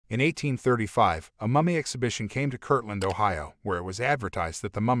In 1835, a mummy exhibition came to Kirtland, Ohio, where it was advertised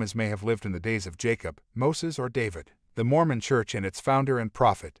that the mummies may have lived in the days of Jacob, Moses, or David. The Mormon Church and its founder and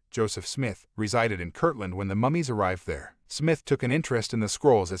prophet, Joseph Smith, resided in Kirtland when the mummies arrived there. Smith took an interest in the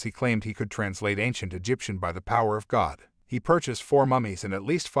scrolls as he claimed he could translate ancient Egyptian by the power of God. He purchased 4 mummies and at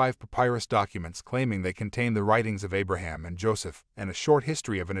least 5 papyrus documents claiming they contained the writings of Abraham and Joseph, and a short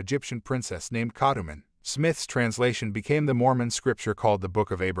history of an Egyptian princess named Kadumman. Smith's translation became the Mormon scripture called the Book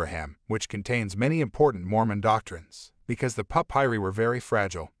of Abraham, which contains many important Mormon doctrines. Because the papyri were very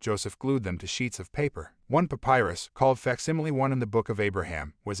fragile, Joseph glued them to sheets of paper. One papyrus, called facsimile 1 in the Book of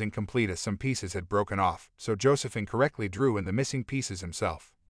Abraham, was incomplete as some pieces had broken off, so Joseph incorrectly drew in the missing pieces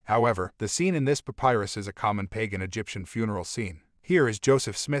himself. However, the scene in this papyrus is a common pagan Egyptian funeral scene. Here is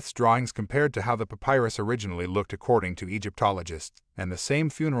Joseph Smith's drawings compared to how the papyrus originally looked according to Egyptologists, and the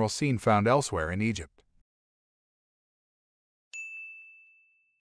same funeral scene found elsewhere in Egypt.